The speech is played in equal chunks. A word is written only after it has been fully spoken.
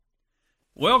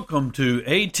Welcome to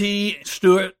A.T.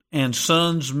 Stewart and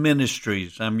Sons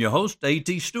Ministries. I'm your host,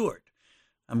 A.T. Stewart.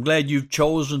 I'm glad you've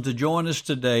chosen to join us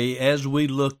today as we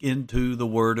look into the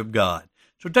Word of God.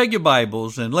 So take your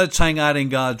Bibles and let's hang out in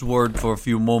God's Word for a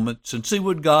few moments and see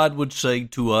what God would say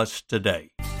to us today.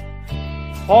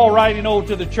 Paul, writing over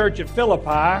to the church at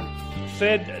Philippi,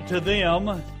 said to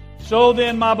them, "So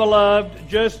then, my beloved,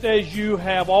 just as you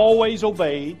have always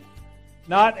obeyed,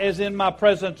 not as in my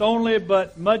presence only,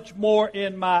 but much more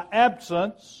in my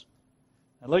absence."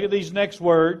 And look at these next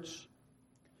words.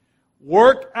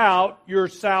 "Work out your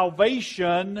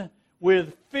salvation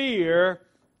with fear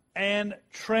and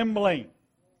trembling."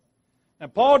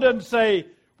 And Paul doesn't say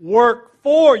work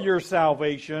for your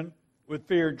salvation with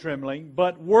fear and trembling,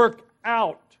 but work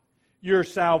out your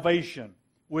salvation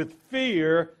with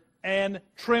fear and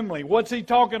trembling. What's he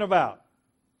talking about?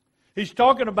 He's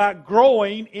talking about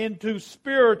growing into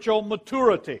spiritual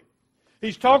maturity.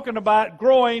 He's talking about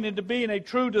growing into being a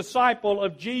true disciple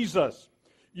of Jesus.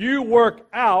 You work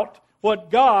out what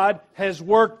God has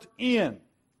worked in.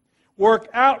 Work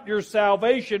out your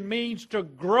salvation means to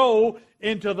grow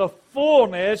into the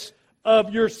fullness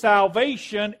of your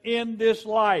salvation in this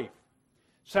life.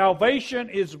 Salvation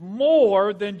is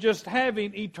more than just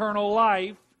having eternal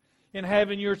life and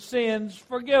having your sins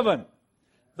forgiven.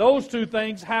 Those two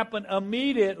things happen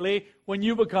immediately when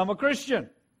you become a Christian.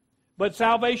 But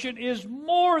salvation is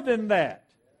more than that.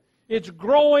 It's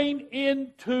growing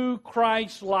into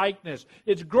Christ's likeness.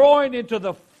 It's growing into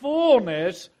the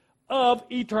fullness of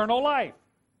eternal life.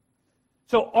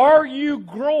 So are you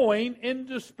growing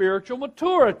into spiritual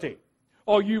maturity?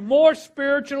 Are you more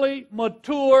spiritually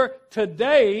mature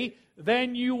today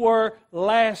than you were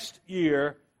last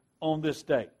year on this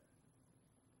day?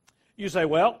 You say,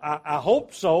 well, I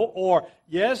hope so, or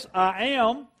yes, I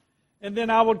am. And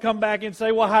then I would come back and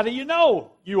say, well, how do you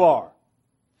know you are?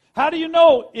 How do you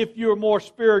know if you're more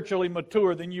spiritually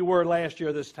mature than you were last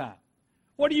year this time?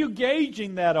 What are you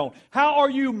gauging that on? How are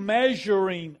you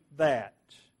measuring that?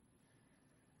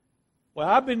 Well,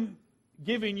 I've been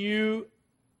giving you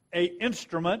an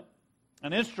instrument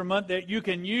that you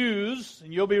can use,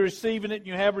 and you'll be receiving it, and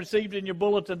you have received it in your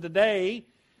bulletin today,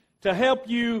 to help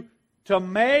you to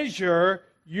measure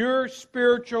your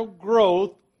spiritual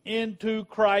growth into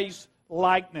Christ's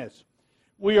likeness.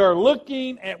 We are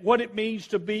looking at what it means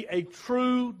to be a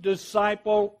true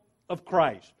disciple of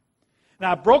Christ.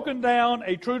 Now, I've broken down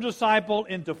a true disciple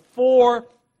into 4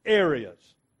 areas.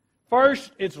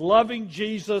 First, it's loving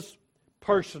Jesus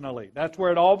personally. That's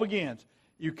where it all begins.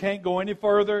 You can't go any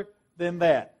further than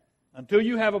that. Until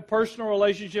you have a personal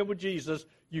relationship with Jesus,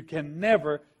 you can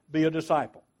never be a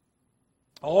disciple.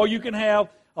 All you can have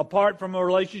apart from a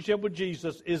relationship with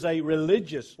Jesus is a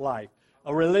religious life,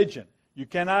 a religion. You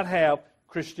cannot have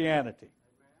Christianity.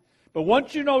 But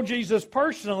once you know Jesus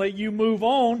personally, you move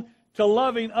on to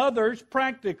loving others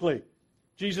practically.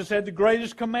 Jesus said the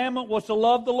greatest commandment was to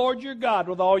love the Lord your God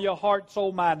with all your heart,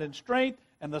 soul, mind, and strength.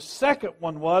 And the second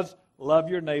one was love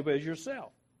your neighbor as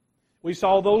yourself. We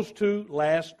saw those 2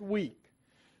 last week.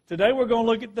 Today we're going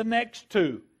to look at the next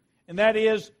 2. And that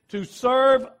is to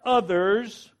serve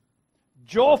others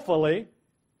joyfully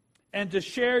and to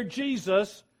share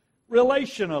Jesus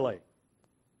relationally.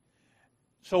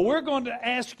 So we're going to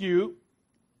ask you,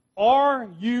 are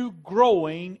you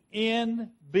growing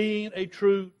in being a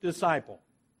true disciple?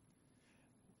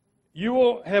 You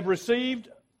will have received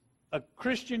a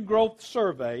Christian growth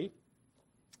survey,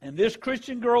 and this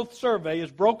Christian growth survey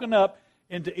is broken up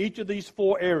into each of these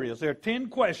 4 areas. There are 10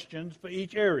 questions for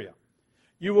each area.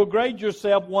 You will grade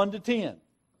yourself 1 to 10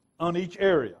 on each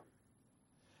area.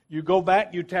 You go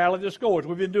back, you tally the scores.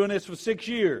 We've been doing this for 6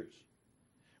 years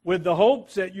with the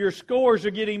hopes that your scores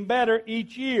are getting better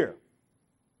each year.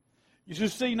 You should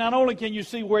see, not only can you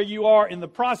see where you are in the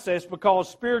process, because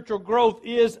spiritual growth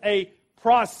is a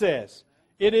process.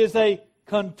 It is a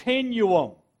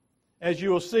continuum, as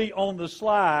you will see on the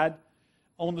slide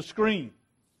on the screen.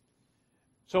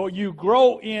 So you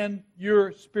grow in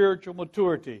your spiritual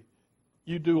maturity.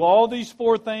 You do all these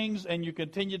 4 things and you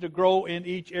continue to grow in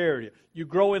each area. You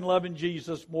grow in loving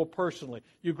Jesus more personally.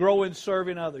 You grow in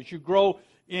serving others. You grow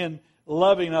in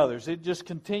loving others. It just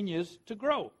continues to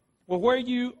grow. Well, where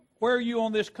are you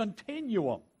on this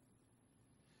continuum?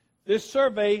 This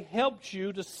survey helps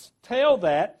you to tell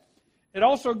that. It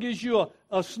also gives you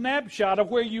a snapshot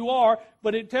of where you are,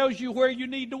 but it tells you where you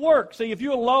need to work. See, if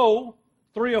you're low,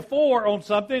 3 or 4 on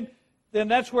something, then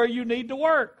that's where you need to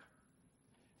work.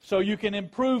 So you can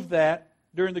improve that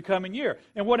during the coming year.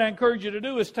 And what I encourage you to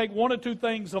do is take 1 or 2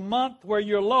 things a month where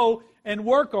you're low and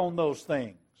work on those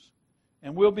things.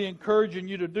 And we'll be encouraging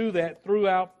you to do that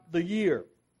throughout the year.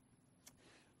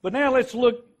 But now let's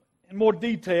look in more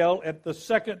detail at the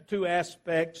second two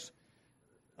aspects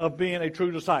of being a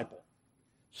true disciple.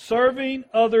 Serving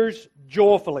others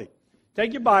joyfully.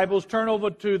 Take your Bibles, turn over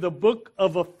to the book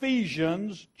of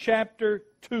Ephesians, chapter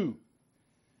 2.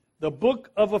 The book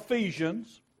of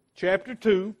Ephesians, chapter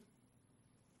 2.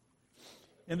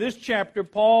 In this chapter,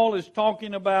 Paul is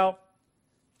talking about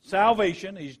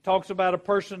salvation. He talks about a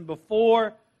person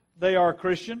before they are a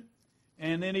Christian,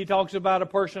 and then he talks about a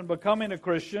person becoming a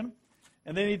Christian,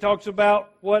 and then he talks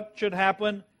about what should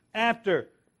happen after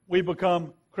we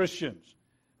become Christians.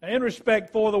 Now, in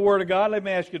respect for the Word of God, let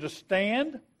me ask you to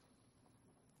stand,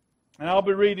 and I'll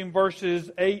be reading verses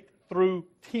 8 through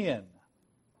 10.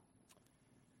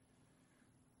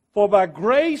 For by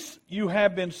grace you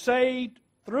have been saved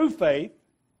through faith,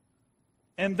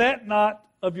 and that not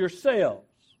of yourselves.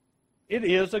 It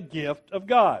is a gift of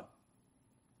God,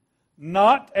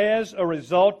 not as a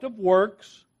result of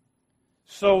works,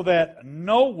 so that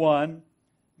no one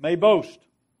may boast.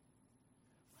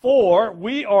 For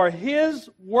we are His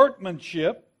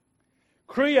workmanship,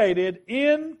 created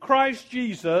in Christ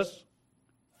Jesus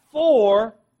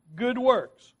for good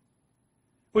works,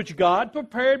 which God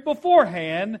prepared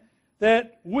beforehand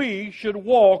that we should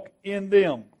walk in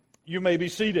them. You may be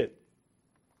seated.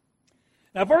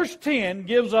 Now, verse 10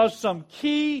 gives us some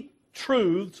key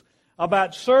truths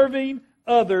about serving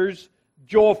others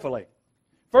joyfully.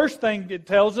 First thing it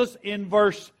tells us in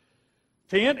verse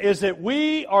 10 is that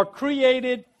we are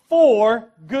created for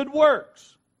good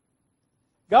works.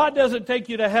 God doesn't take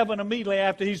you to heaven immediately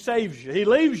after He saves you. He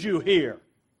leaves you here.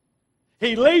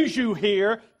 He leaves you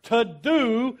here to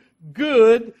do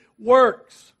good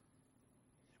works.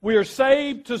 We are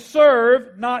saved to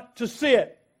serve, not to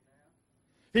sit.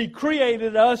 He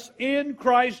created us in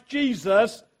Christ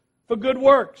Jesus for good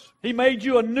works. He made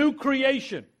you a new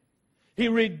creation. He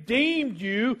redeemed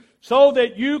you so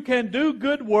that you can do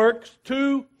good works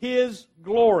to His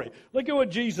glory. Look at what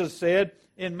Jesus said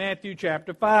in Matthew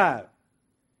chapter 5.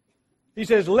 He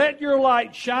says, "Let your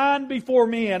light shine before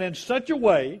men in such a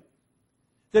way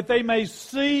that they may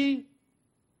see,"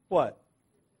 what?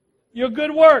 "Your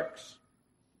good works."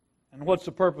 And what's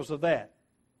the purpose of that?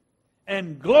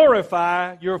 "And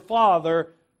glorify your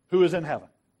Father who is in heaven."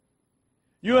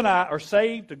 You and I are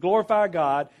saved to glorify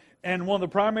God, and one of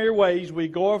the primary ways we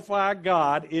glorify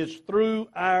God is through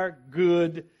our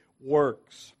good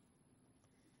works.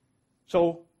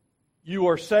 So, you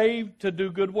are saved to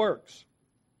do good works.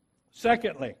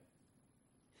 Secondly,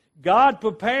 God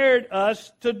prepared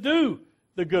us to do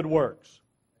the good works.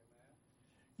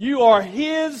 You are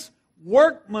His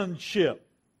workmanship.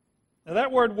 Now,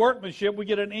 that word workmanship, we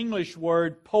get an English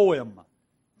word, poem,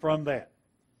 from that.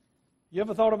 You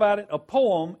ever thought about it? A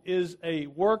poem is a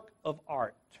work of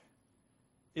art.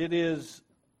 It is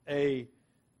a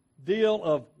deal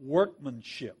of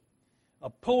workmanship. A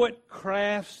poet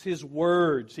crafts his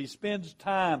words. He spends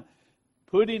time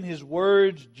putting his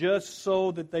words just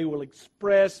so that they will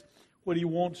express what he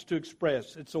wants to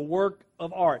express. It's a work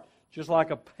of art, just like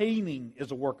a painting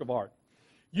is a work of art.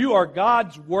 You are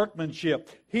God's workmanship.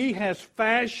 He has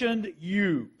fashioned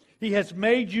you. He has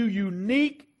made you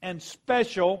unique and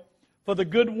special for the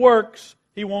good works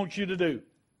He wants you to do.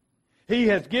 He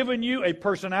has given you a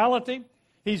personality.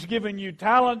 He's given you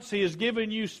talents. He has given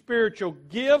you spiritual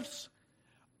gifts,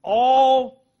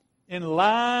 all in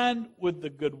line with the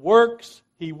good works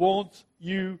He wants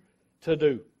you to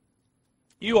do.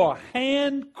 You are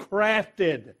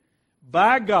handcrafted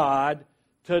by God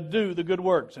to do the good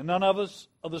works, and none of us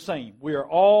are the same. We are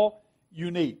all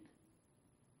unique.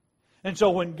 And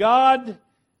so when God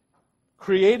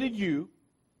created you,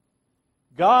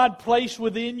 God placed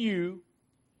within you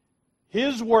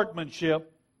His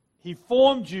workmanship. He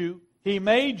formed you. He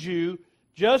made you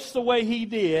just the way He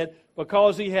did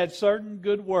because He had certain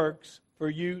good works for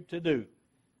you to do.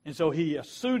 And so He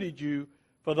suited you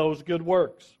for those good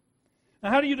works.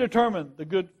 Now, how do you determine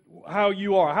how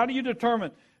you are? How do you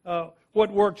determine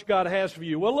what works God has for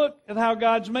you? Well, look at how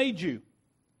God's made you.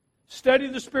 Study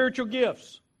the spiritual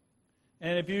gifts.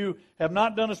 And if you have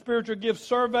not done a spiritual gift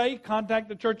survey, contact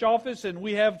the church office, and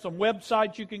we have some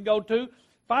websites you can go to.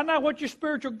 Find out what your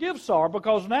spiritual gifts are,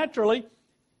 because naturally,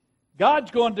 God's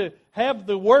going to have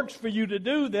the works for you to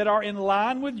do that are in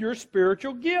line with your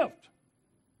spiritual gift.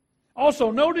 Also,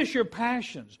 notice your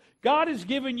passions. God has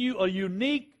given you a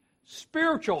unique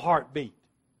spiritual heartbeat.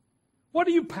 What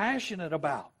are you passionate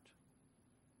about?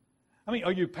 I mean,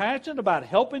 are you passionate about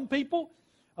helping people?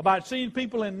 About seeing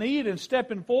people in need and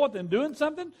stepping forth and doing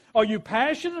something? Are you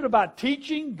passionate about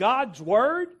teaching God's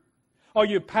Word? Are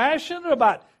you passionate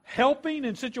about helping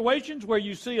in situations where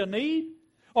you see a need?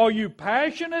 Are you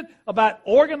passionate about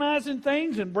organizing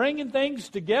things and bringing things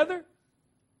together?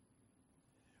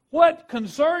 What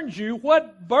concerns you,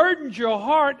 what burdens your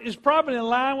heart is probably in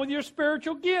line with your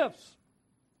spiritual gifts.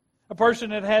 A person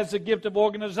that has the gift of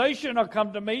organization will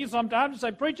come to me sometimes and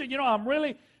say, "Preacher, I'm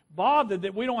really bothered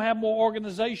that we don't have more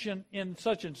organization in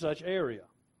such and such area."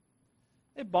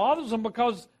 It bothers them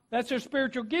because that's their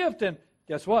spiritual gift. And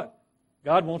guess what?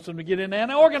 God wants them to get in there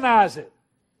and organize it.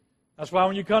 That's why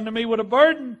when you come to me with a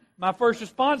burden, my first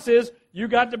response is, you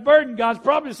got the burden. God's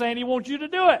probably saying He wants you to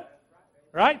do it.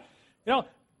 Right?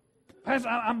 Pastor,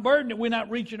 I'm burdened that we're not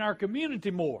reaching our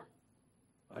community more.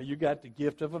 Well, you got the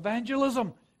gift of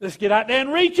evangelism. Let's get out there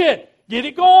and reach it. Get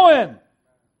it going.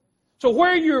 So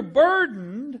where you're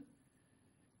burdened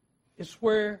is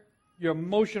where your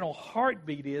emotional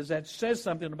heartbeat is. That says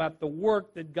something about the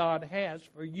work that God has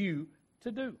for you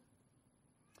to do.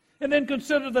 And then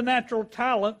consider the natural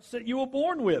talents that you were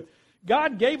born with.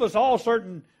 God gave us all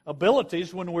certain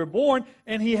abilities when we're born,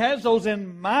 and He has those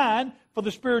in mind for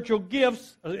the spiritual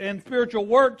gifts and spiritual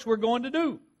works we're going to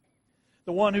do.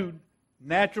 The one who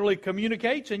naturally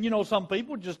communicates, and some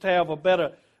people just have a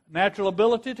better natural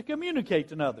ability to communicate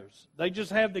than others. They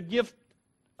just have the gift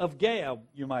of gab,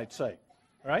 you might say.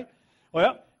 Right?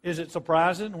 Well, is it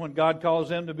surprising when God calls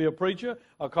them to be a preacher,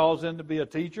 or calls them to be a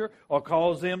teacher, or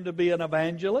calls them to be an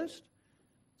evangelist?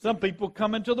 Some people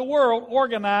come into the world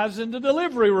organized in the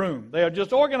delivery room. They are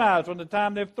just organized from the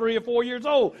time they're 3 or 4 years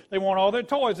old. They want all their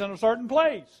toys in a certain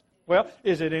place. Well,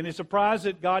 is it any surprise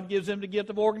that God gives them the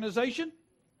gift of organization?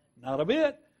 Not a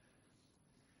bit.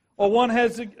 Or one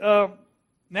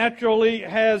naturally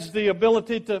has the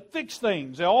ability to fix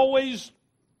things. They're always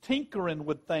tinkering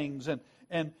with things,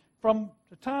 and from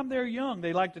the time they're young,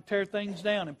 they like to tear things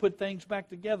down and put things back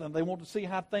together, and they want to see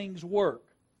how things work.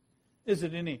 Is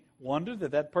it any wonder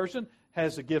that that person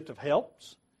has the gift of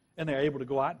helps, and they're able to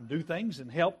go out and do things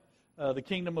and help the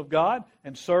kingdom of God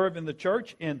and serve in the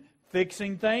church in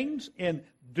fixing things, in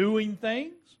doing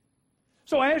things?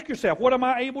 So ask yourself, what am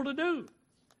I able to do?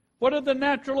 What are the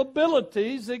natural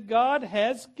abilities that God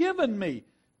has given me?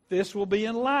 This will be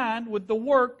in line with the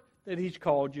work that He's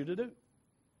called you to do.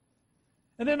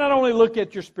 And then not only look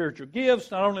at your spiritual gifts,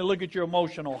 not only look at your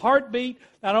emotional heartbeat,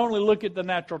 not only look at the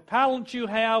natural talents you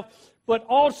have, but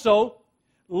also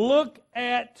look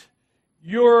at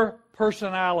your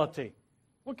personality.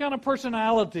 What kind of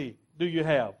personality do you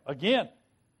have? Again,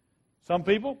 some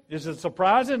people, is it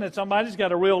surprising that somebody's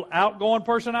got a real outgoing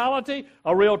personality,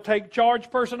 a real take-charge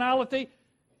personality,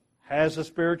 has a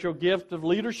spiritual gift of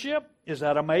leadership? Is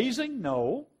that amazing?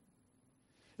 No.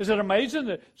 Is it amazing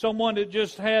that someone that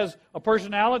just has a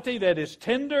personality that is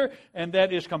tender and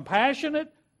that is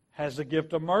compassionate has the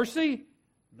gift of mercy?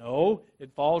 No,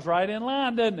 it falls right in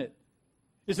line, doesn't it?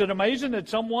 Is it amazing that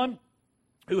someone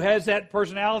who has that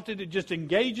personality that just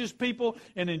engages people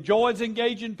and enjoys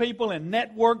engaging people and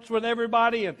networks with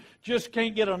everybody and just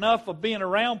can't get enough of being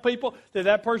around people,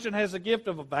 that person has a gift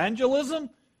of evangelism?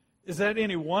 Is that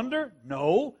any wonder?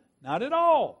 No, not at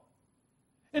all.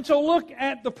 And so look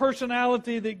at the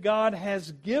personality that God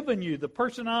has given you, the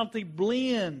personality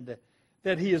blend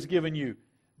that He has given you.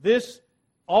 This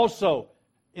also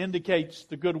indicates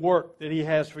the good work that He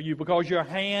has for you because you're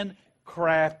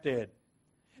handcrafted.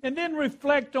 And then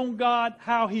reflect on God,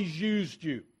 how He's used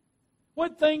you.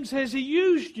 What things has He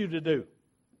used you to do?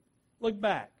 Look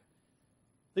back.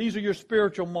 These are your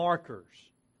spiritual markers.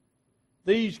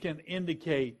 These can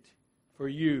indicate for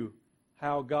you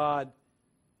how God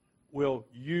will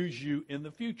use you in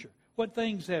the future. What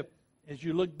things have, as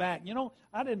you look back,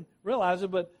 I didn't realize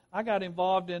it, but I got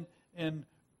involved in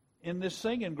this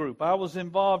singing group. I was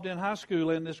involved in high school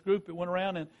in this group that went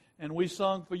around and we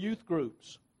sung for youth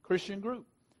groups, Christian group.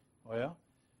 Well,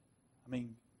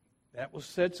 that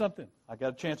said something. I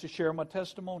got a chance to share my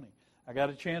testimony. I got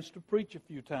a chance to preach a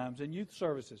few times in youth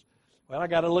services. Well, I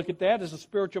got to look at that as a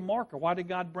spiritual marker. Why did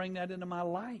God bring that into my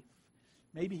life?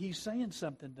 Maybe He's saying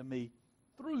something to me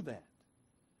through that.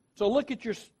 So look at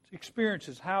your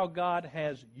experiences, how God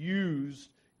has used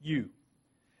you.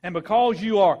 And because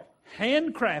you are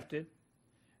handcrafted,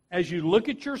 as you look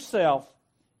at yourself,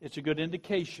 it's a good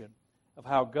indication of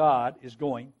how God is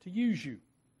going to use you.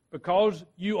 Because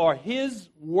you are His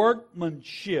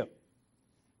workmanship.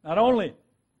 Not only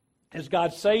has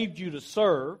God saved you to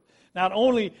serve, not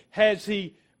only has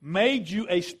He made you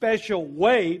a special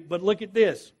way, but look at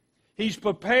this. He's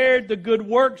prepared the good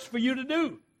works for you to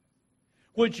do,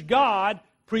 which God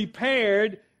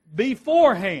prepared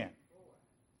beforehand.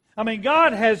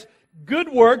 God has good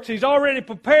works He's already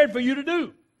prepared for you to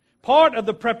do. Part of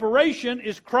the preparation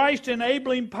is Christ's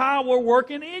enabling power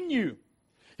working in you.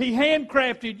 He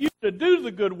handcrafted you to do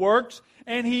the good works,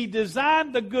 and He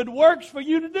designed the good works for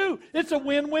you to do. It's a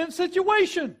win-win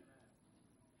situation.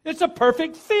 It's a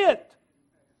perfect fit.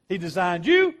 He designed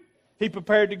you. He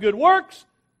prepared the good works.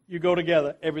 You go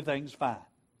together. Everything's fine.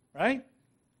 Right?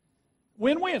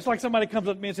 Win-win. It's like somebody comes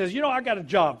up to me and says, I got a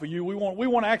job for you. We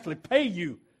want to actually pay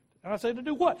you. And I say, to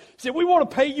do what? He said, we want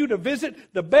to pay you to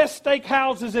visit the best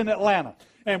steakhouses in Atlanta.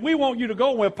 And we want you to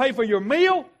go and we'll pay for your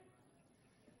meal.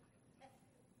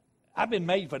 I've been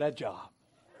made for that job.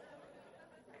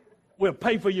 We'll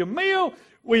pay for your meal.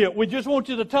 We just want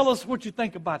you to tell us what you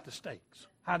think about the steaks.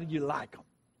 How do you like them?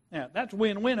 Now, that's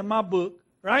win-win in my book,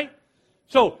 right?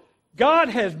 So, God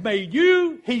has made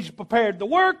you. He's prepared the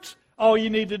works. All you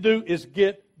need to do is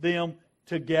get them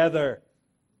together.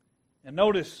 And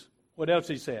notice what else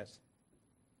He says.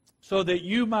 So that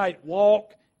you might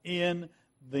walk in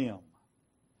them.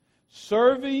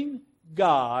 Serving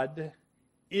God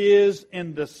is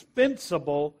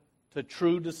indispensable to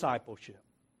true discipleship.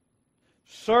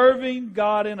 Serving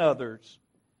God and others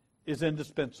is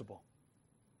indispensable.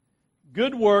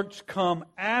 Good works come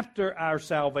after our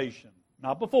salvation,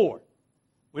 not before.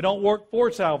 We don't work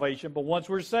for salvation, but once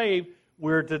we're saved,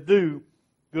 we're to do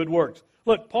good works.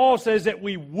 Look, Paul says that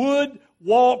we would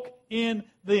walk in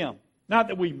them. Not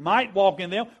that we might walk in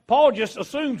them. Paul just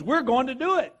assumes we're going to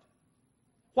do it.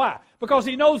 Why? Because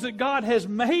he knows that God has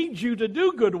made you to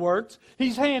do good works.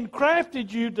 He's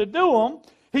handcrafted you to do them.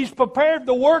 He's prepared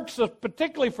the works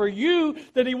particularly for you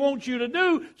that He wants you to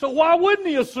do. So why wouldn't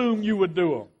He assume you would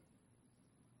do them?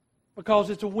 Because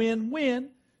it's a win-win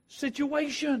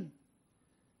situation.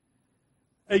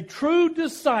 A true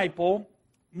disciple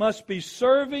must be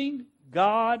serving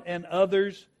God and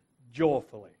others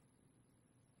joyfully.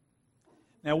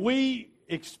 Now we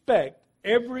expect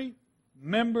every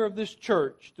member of this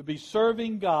church to be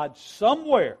serving God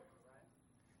somewhere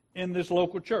in this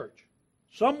local church.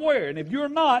 Somewhere. And if you're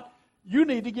not, you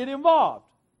need to get involved.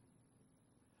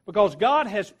 Because God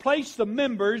has placed the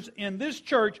members in this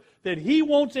church that He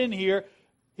wants in here,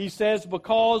 He says,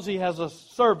 because He has a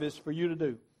service for you to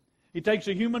do. He takes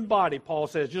a human body, Paul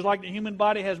says. Just like the human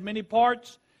body has many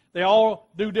parts, they all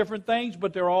do different things,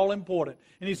 but they're all important.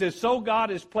 And he says, so God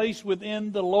has placed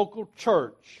within the local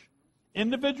church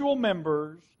individual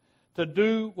members to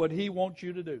do what He wants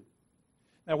you to do.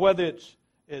 Now, whether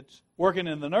it's working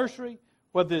in the nursery,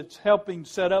 whether it's helping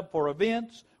set up for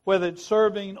events, whether it's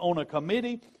serving on a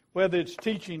committee, whether it's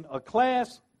teaching a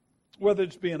class, whether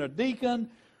it's being a deacon,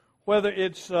 whether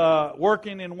it's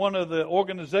working in one of the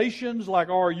organizations like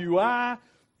RUI,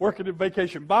 working at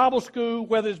Vacation Bible School,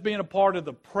 whether it's being a part of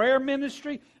the prayer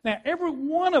ministry. Now, every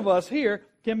one of us here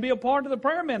can be a part of the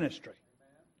prayer ministry.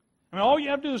 I mean, all you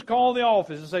have to do is call the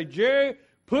office and say, Jerry,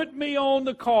 put me on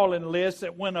the calling list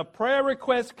that when a prayer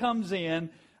request comes in,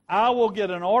 I will get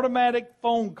an automatic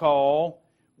phone call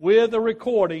with a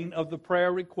recording of the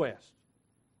prayer request.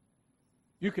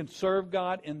 You can serve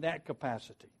God in that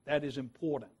capacity. That is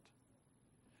important.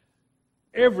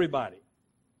 Everybody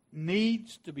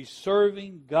needs to be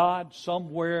serving God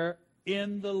somewhere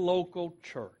in the local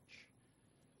church.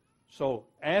 So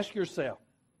ask yourself,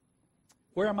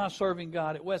 where am I serving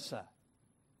God at Westside?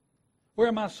 Where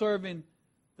am I serving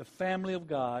the family of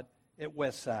God at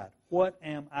Westside? What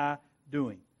am I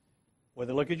doing?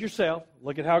 Whether look at yourself,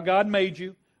 look at how God made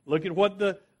you, look at what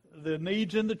the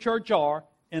needs in the church are,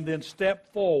 and then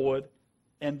step forward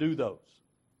and do those.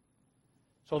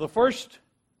 So the first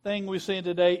thing we see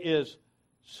today is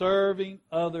serving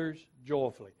others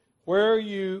joyfully. Where are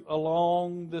you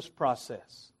along this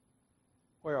process?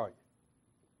 Where are you?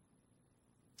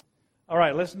 All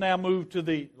right, let's now move to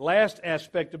the last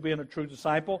aspect of being a true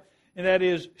disciple, and that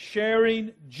is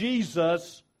sharing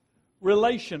Jesus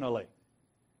relationally.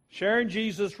 Sharing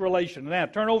Jesus relationally. Now,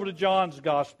 turn over to John's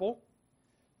Gospel,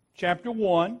 chapter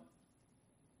 1.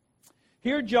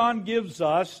 Here, John gives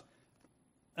us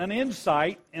an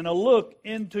insight and a look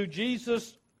into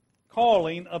Jesus'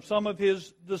 calling of some of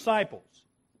His disciples.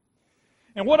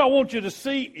 And what I want you to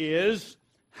see is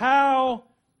how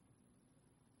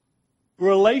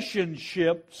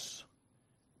relationships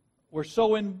were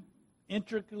so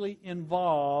intricately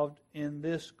involved in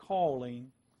this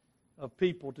calling of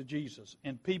people to Jesus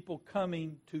and people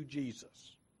coming to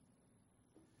Jesus.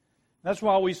 That's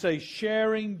why we say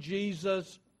sharing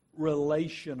Jesus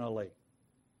relationally.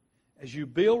 As you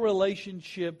build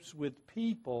relationships with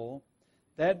people,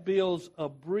 that builds a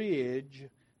bridge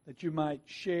that you might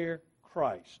share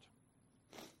Christ.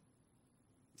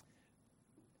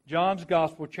 John's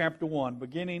Gospel, chapter 1,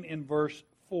 beginning in verse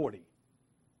 40.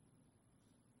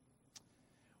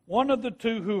 One of the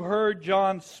two who heard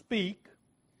John speak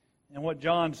And what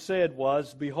John said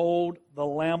was, "Behold, the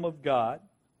Lamb of God."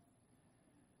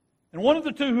 And one of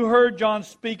the two who heard John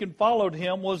speak and followed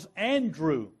him was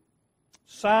Andrew,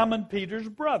 Simon Peter's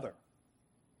brother.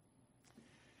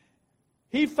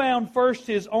 He found first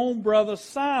his own brother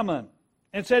Simon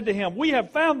and said to him, "We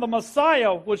have found the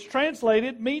Messiah," which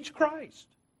translated means Christ.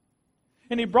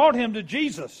 And he brought him to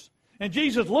Jesus. And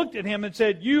Jesus looked at him and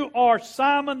said, "You are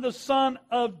Simon the son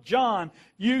of John.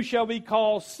 You shall be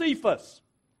called Cephas,"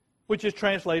 which is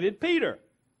translated Peter.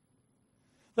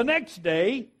 The next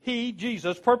day, he,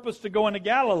 Jesus, purposed to go into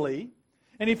Galilee,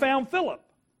 and he found Philip.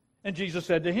 And Jesus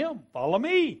said to him, "Follow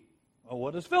me." Well,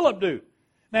 what does Philip do?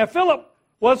 Now, Philip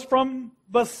was from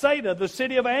Bethsaida, the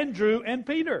city of Andrew and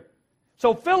Peter.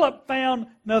 So Philip found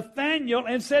Nathanael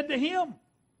and said to him,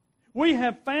 "We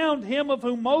have found him of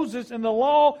whom Moses in the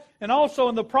law and also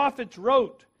in the prophets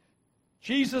wrote,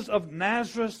 Jesus of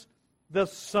Nazareth, the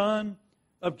son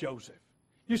of Joseph."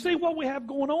 You see what we have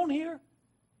going on here?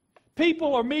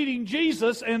 People are meeting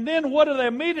Jesus, and then what do they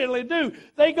immediately do?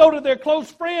 They go to their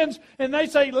close friends and they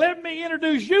say, "Let me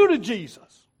introduce you to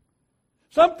Jesus.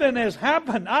 Something has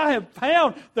happened. I have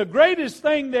found the greatest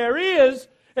thing there is,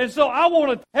 and so I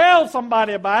want to tell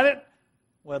somebody about it."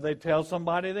 Well, they tell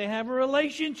somebody they have a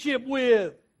relationship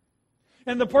with.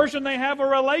 And the person they have a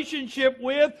relationship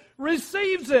with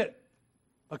receives it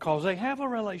because they have a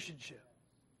relationship.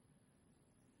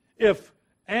 If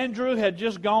Andrew had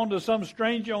just gone to some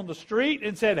stranger on the street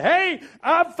and said, "Hey,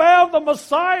 I found the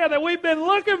Messiah that we've been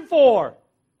looking for,"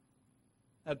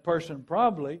 that person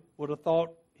probably would have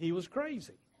thought he was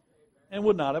crazy and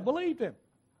would not have believed him.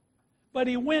 But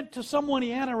he went to someone he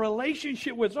had a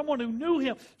relationship with, someone who knew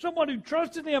him, someone who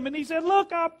trusted him, and he said,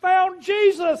 "Look, I found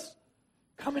Jesus.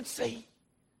 Come and see."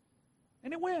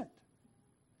 And he went.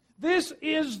 This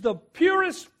is the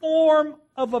purest form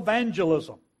of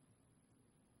evangelism.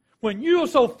 When you are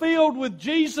so filled with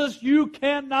Jesus, you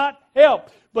cannot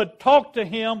help but talk to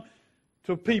Him,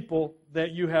 to people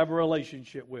that you have a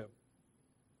relationship with.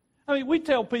 I mean, we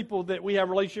tell people that we have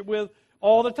a relationship with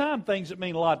all the time things that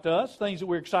mean a lot to us, things that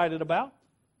we're excited about.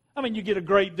 I mean, you get a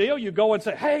great deal, you go and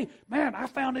say, "Hey, man, I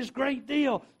found this great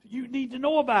deal. You need to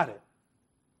know about it."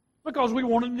 Because we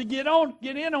want them to get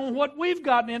in on what we've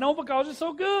gotten in on because it's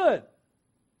so good.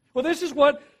 Well, this is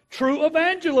what true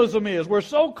evangelism is. We're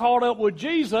so caught up with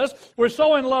Jesus, we're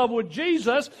so in love with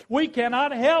Jesus, we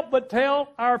cannot help but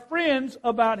tell our friends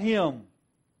about Him.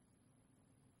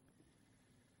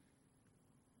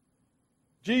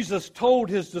 Jesus told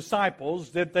His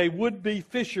disciples that they would be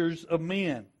fishers of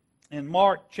men in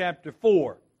Mark chapter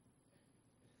 4.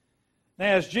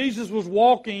 Now, as Jesus was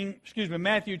walking,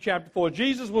 Matthew chapter 4,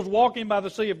 Jesus was walking by the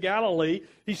Sea of Galilee.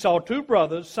 He saw two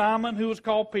brothers, Simon, who was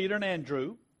called Peter, and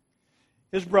Andrew,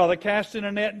 his brother, casting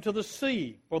a net into the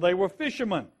sea, for they were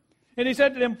fishermen. And He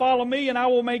said to them, "Follow me, and I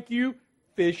will make you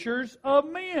fishers of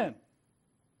men."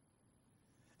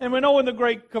 And we know in the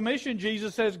Great Commission,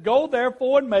 Jesus says, "Go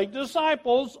therefore and make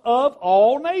disciples of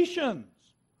all nations."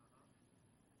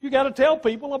 You got to tell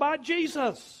people about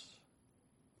Jesus.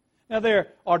 Now,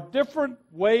 there are different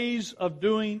ways of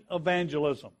doing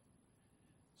evangelism.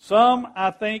 Some,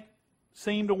 I think,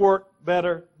 seem to work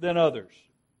better than others.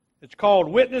 It's called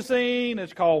witnessing,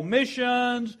 it's called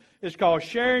missions, it's called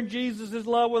sharing Jesus'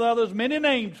 love with others. Many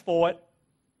names for it.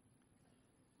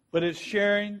 But it's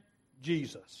sharing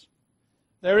Jesus.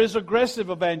 There is aggressive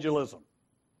evangelism.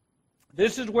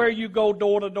 This is where you go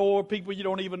door to door, people you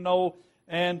don't even know,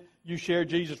 and you share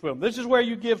Jesus with them. This is where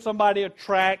you give somebody a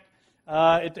tract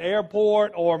at the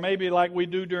airport, or maybe like we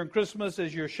do during Christmas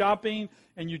as you're shopping,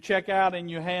 and you check out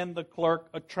and you hand the clerk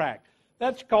a tract.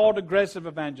 That's called aggressive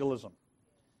evangelism.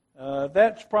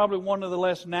 That's probably one of the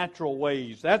less natural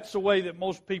ways. That's the way that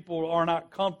most people are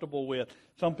not comfortable with.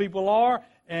 Some people are,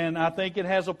 and I think it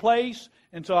has a place,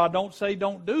 and so I don't say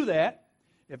don't do that.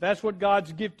 If that's what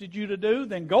God's gifted you to do,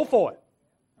 then go for it.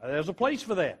 There's a place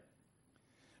for that.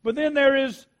 But then there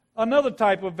is another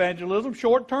type of evangelism,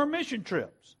 short-term mission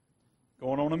trips.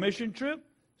 Going on a mission trip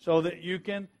so that you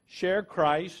can share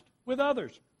Christ with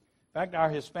others. In fact, our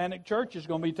Hispanic church is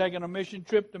going to be taking a mission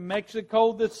trip to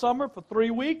Mexico this summer for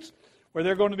 3 weeks, where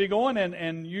they're going to be going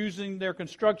and using their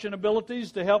construction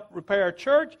abilities to help repair a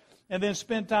church, and then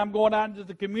spend time going out into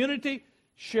the community,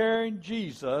 sharing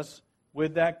Jesus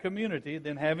with that community,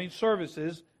 then having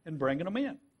services and bringing them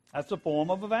in. That's a form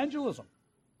of evangelism.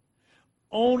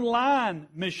 Online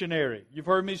missionary. You've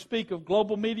heard me speak of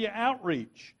global media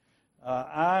outreach.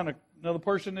 I and another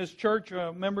person in this church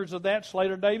are members of that,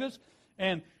 Slater Davis,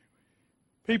 and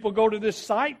people go to this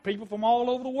site, people from all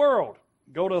over the world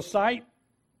go to a site,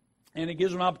 and it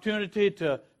gives them an opportunity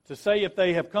to to say if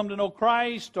they have come to know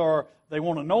Christ, or they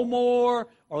want to know more,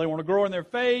 or they want to grow in their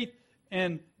faith,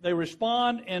 and they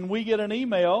respond, and we get an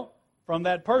email from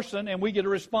that person, and we get to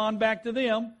respond back to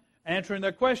them, answering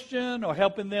their question, or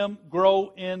helping them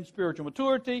grow in spiritual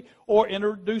maturity, or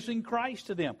introducing Christ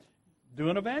to them.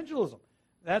 Doing evangelism.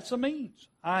 That's a means.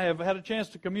 I have had a chance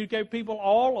to communicate with people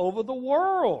all over the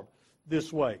world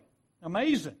this way.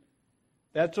 Amazing.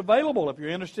 That's available. If you're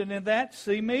interested in that,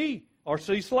 see me or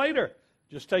see Slater.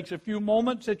 Just takes a few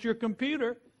moments at your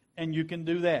computer, and you can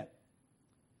do that.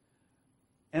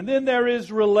 And then there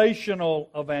is relational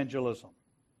evangelism.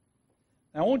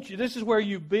 Now, this is where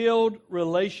you build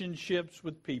relationships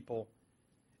with people,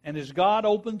 and as God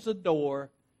opens the door,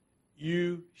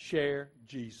 you share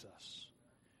Jesus.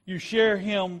 You share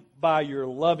Him by your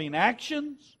loving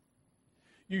actions.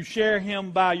 You share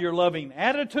Him by your loving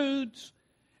attitudes.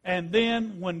 And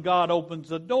then when God opens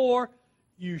the door,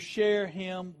 you share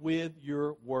Him with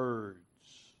your words.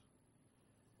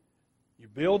 You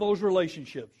build those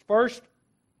relationships. First,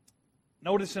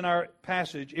 notice in our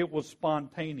passage, it was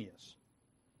spontaneous.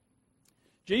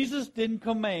 Jesus didn't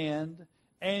command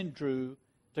Andrew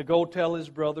to go tell his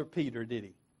brother Peter, did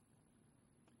He?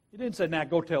 He didn't say, now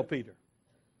go tell Peter.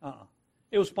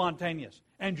 It was spontaneous.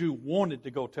 Andrew wanted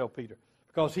to go tell Peter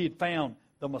because he had found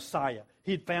the Messiah.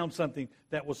 He had found something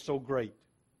that was so great.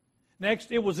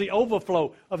 Next, it was the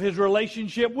overflow of his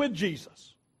relationship with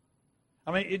Jesus.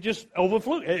 I mean, it just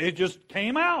overflew. It just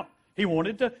came out. He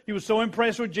was so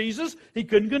impressed with Jesus, he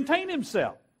couldn't contain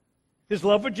himself. His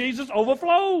love for Jesus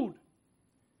overflowed.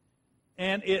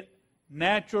 And it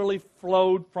naturally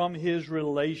flowed from his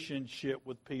relationship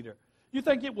with Peter. You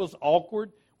think it was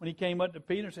awkward when he came up to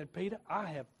Peter and said, Peter, I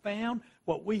have found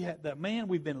the man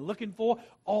we've been looking for,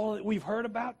 all that we've heard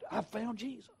about, I found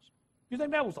Jesus. You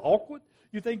think that was awkward?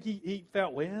 You think he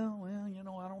felt, well,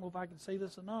 I don't know if I can say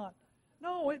this or not.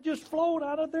 No, it just flowed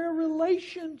out of their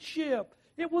relationship.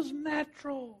 It was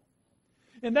natural.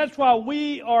 And that's why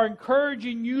we are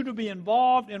encouraging you to be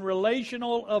involved in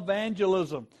relational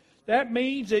evangelism. That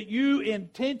means that you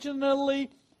intentionally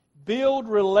build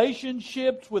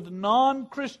relationships with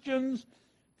non-Christians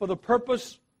for the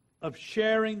purpose of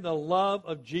sharing the love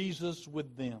of Jesus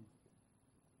with them.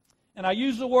 And I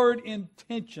use the word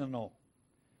intentional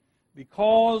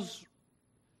because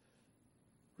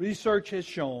research has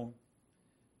shown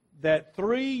that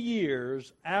 3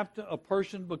 years after a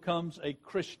person becomes a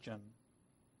Christian,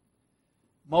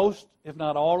 most, if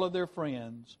not all of their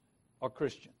friends are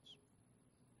Christians.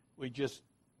 We just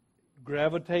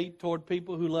gravitate toward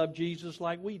people who love Jesus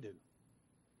like we do.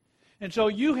 And so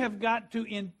you have got to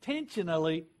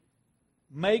intentionally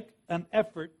make an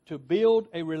effort to build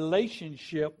a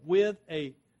relationship with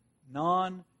a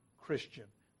non-Christian,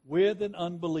 with an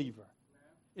unbeliever.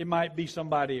 It might be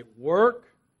somebody at work.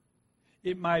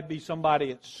 It might be somebody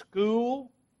at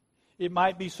school. It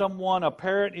might be someone, a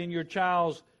parent in your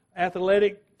child's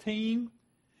athletic team.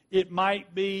 It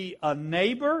might be a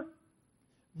neighbor.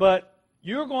 But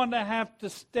you're going to have to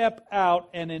step out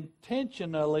and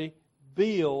intentionally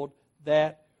build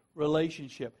that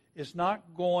relationship. It's not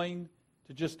going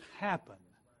to just happen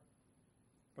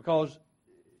because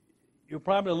you're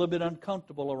probably a little bit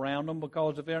uncomfortable around them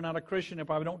because if they're not a Christian, they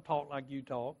probably don't talk like you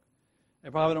talk. They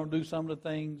probably don't do some of the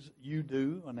things you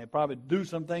do, and they probably do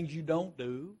some things you don't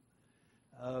do.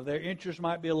 Their interests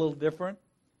might be a little different.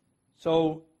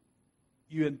 So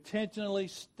you intentionally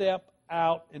step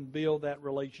out and build that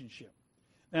relationship.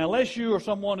 Now, unless you are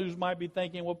someone who might be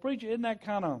thinking, well, preacher, isn't that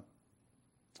kind of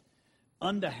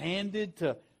underhanded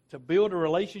to build a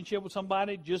relationship with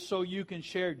somebody just so you can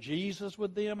share Jesus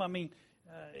with them? I mean,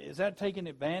 is that taking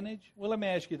advantage? Well, let me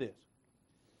ask you this.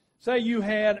 Say you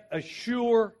had a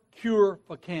sure cure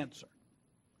for cancer.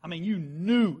 I mean, you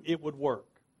knew it would work.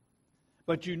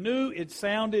 But you knew it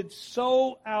sounded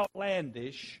so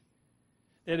outlandish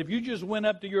that if you just went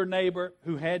up to your neighbor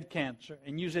who had cancer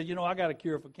and you said, I got a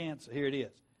cure for cancer, here it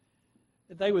is,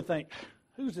 they would think,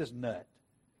 who's this nut?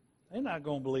 They're not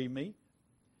going to believe me.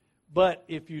 But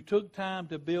if you took time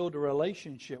to build a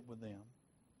relationship with them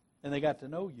and they got to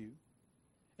know you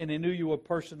and they knew you were a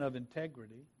person of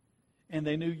integrity and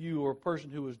they knew you were a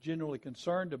person who was genuinely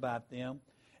concerned about them,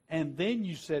 and then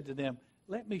you said to them,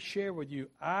 let me share with you,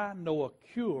 I know a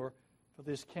cure for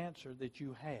this cancer that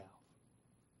you have.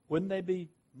 Wouldn't they be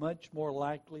much more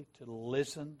likely to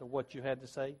listen to what you had to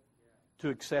say, to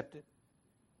accept it,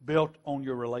 built on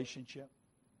your relationship?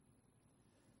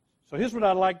 So here's what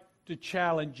I'd like to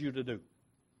challenge you to do.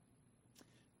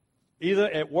 Either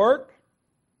at work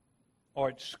or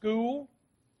at school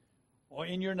or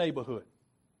in your neighborhood.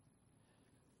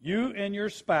 You and your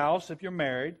spouse, if you're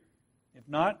married, if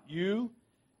not, you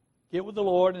Get with the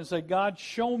Lord and say, God,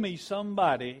 show me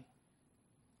somebody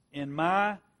in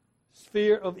my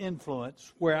sphere of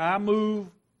influence where I move,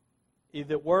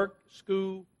 either at work,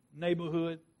 school,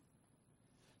 neighborhood.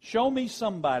 Show me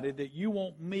somebody that you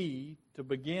want me to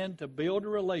begin to build a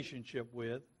relationship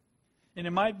with. And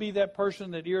it might be that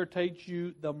person that irritates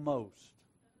you the most.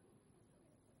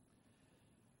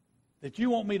 That you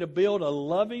want me to build a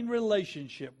loving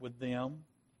relationship with them,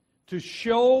 to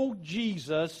show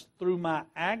Jesus through my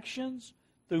actions,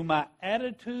 through my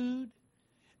attitude.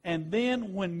 And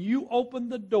then when you open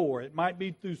the door, it might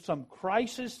be through some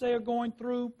crisis they're going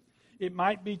through, it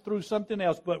might be through something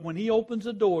else, but when He opens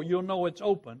the door, you'll know it's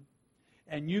open,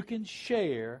 and you can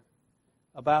share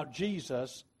about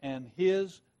Jesus and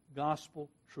His gospel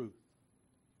truth.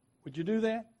 Would you do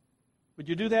that? Would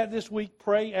you do that this week?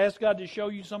 Pray, ask God to show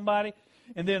you somebody,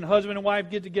 and then husband and wife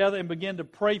get together and begin to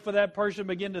pray for that person,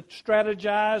 begin to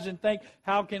strategize and think,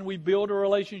 how can we build a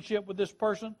relationship with this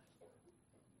person?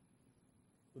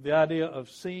 With the idea of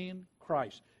seeing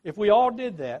Christ. If we all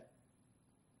did that,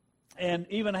 and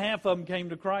even half of them came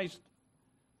to Christ,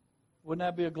 wouldn't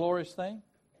that be a glorious thing?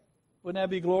 Wouldn't that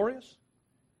be glorious?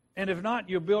 And if not,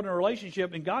 you're building a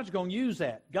relationship, and God's going to use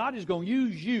that. God is going to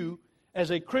use you as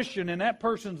a Christian in that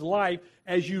person's life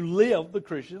as you live the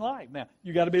Christian life. Now,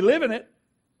 you got to be living it.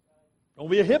 Don't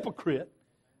be a hypocrite.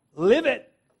 Live it,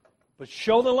 but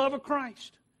show the love of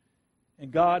Christ,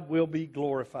 and God will be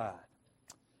glorified.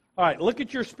 All right, look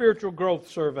at your spiritual growth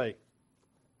survey.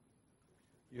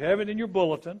 You have it in your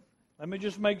bulletin. Let me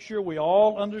just make sure we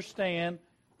all understand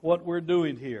what we're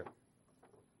doing here.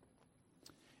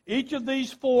 Each of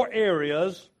these 4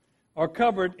 areas are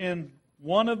covered in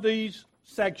one of these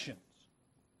sections.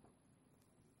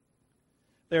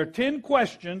 There are 10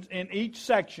 questions in each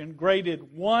section, graded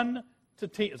 0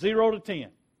 to 10.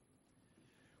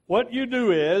 What you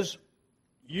do is,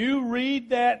 you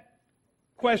read that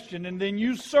question and then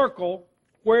you circle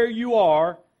where you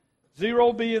are,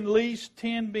 0 being least,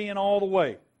 10 being all the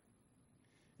way.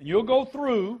 And you'll go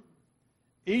through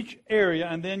each area,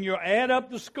 and then you'll add up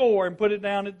the score and put it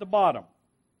down at the bottom.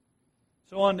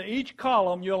 So under each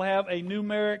column, you'll have a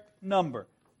numeric number.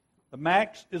 The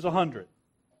max is 100.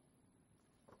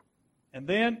 And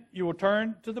then you will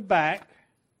turn to the back,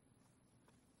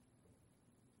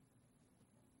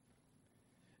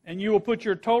 and you will put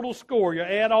your total score. You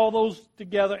add all those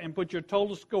together and put your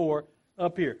total score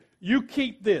up here. You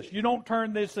keep this. You don't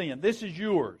turn this in. This is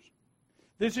yours.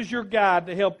 This is your guide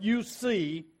to help you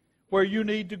see where you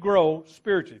need to grow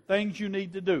spiritually, things you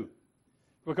need to do.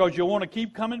 Because you'll want to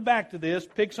keep coming back to this,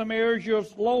 pick some areas you're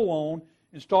slow on,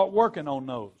 and start working on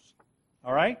those.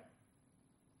 All right?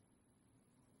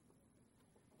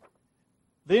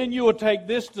 Then you will take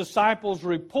this disciples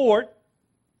report,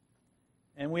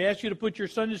 and we ask you to put your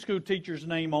Sunday school teacher's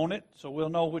name on it, so we'll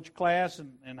know which class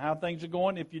and how things are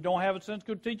going. If you don't have a Sunday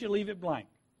school teacher, leave it blank.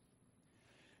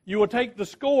 You will take the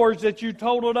scores that you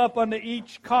totaled up under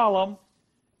each column,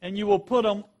 and you will put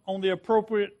them on the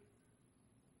appropriate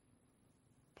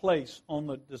place on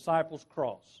the disciples'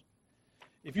 cross.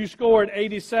 If you scored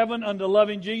 87 under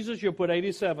loving Jesus, you'll put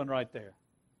 87 right there.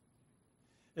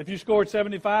 If you scored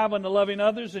 75 under loving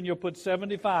others, then you'll put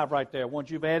 75 right there once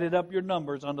you've added up your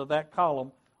numbers under that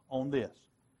column on this.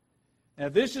 Now,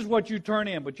 this is what you turn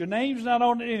in, but your name's not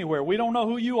on it anywhere. We don't know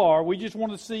who you are. We just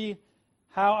want to see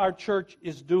how our church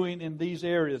is doing in these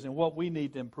areas and what we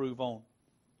need to improve on.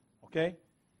 Okay?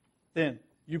 Then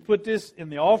you put this in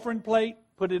the offering plate,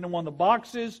 put it in one of the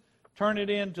boxes, turn it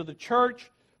in to the church.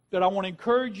 But I want to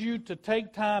encourage you to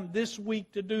take time this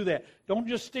week to do that. Don't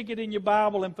just stick it in your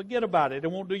Bible and forget about it.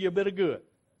 It won't do you a bit of good.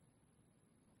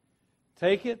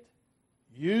 Take it,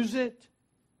 use it,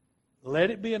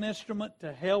 let it be an instrument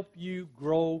to help you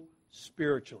grow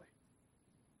spiritually.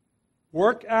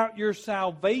 Work out your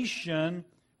salvation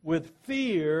with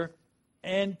fear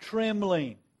and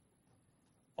trembling.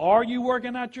 Are you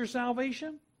working out your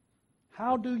salvation?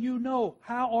 How do you know?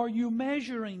 How are you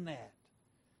measuring that?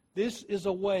 This is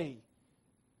a way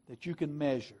that you can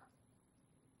measure.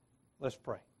 Let's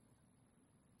pray.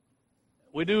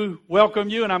 We do welcome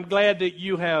you, and I'm glad that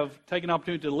you have taken the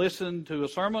opportunity to listen to a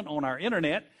sermon on our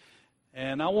internet.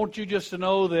 And I want you just to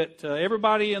know that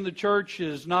everybody in the church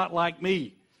is not like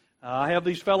me. I have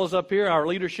these fellows up here, our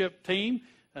leadership team.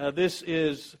 This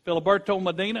is Filiberto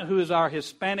Medina, who is our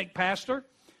Hispanic pastor.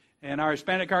 And our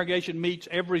Hispanic congregation meets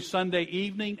every Sunday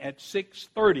evening at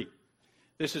 6:30.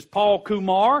 This is Paul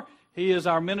Kumar. He is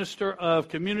our Minister of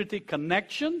Community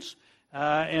Connections.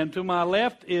 And to my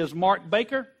left is Mark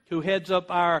Baker, who heads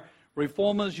up our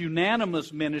Reformers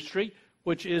Unanimous Ministry,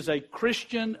 which is a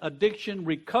Christian addiction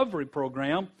recovery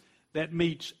program that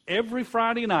meets every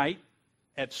Friday night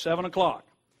at 7 o'clock.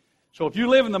 So if you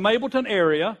live in the Mableton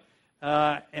area,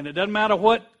 and it doesn't matter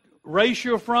what race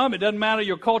you're from, it doesn't matter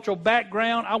your cultural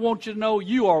background, I want you to know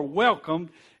you are welcomed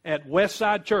at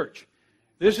Westside Church.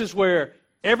 This is where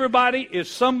everybody is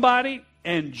somebody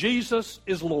and Jesus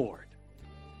is Lord.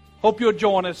 Hope you'll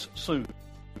join us soon.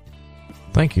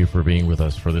 Thank you for being with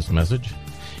us for this message.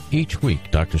 Each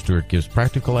week, Dr. Stewart gives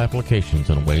practical applications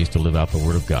and ways to live out the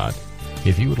Word of God.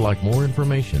 If you would like more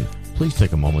information, please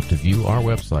take a moment to view our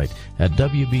website at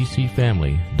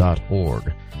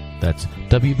wbcfamily.org. That's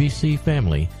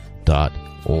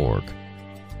wbcfamily.org.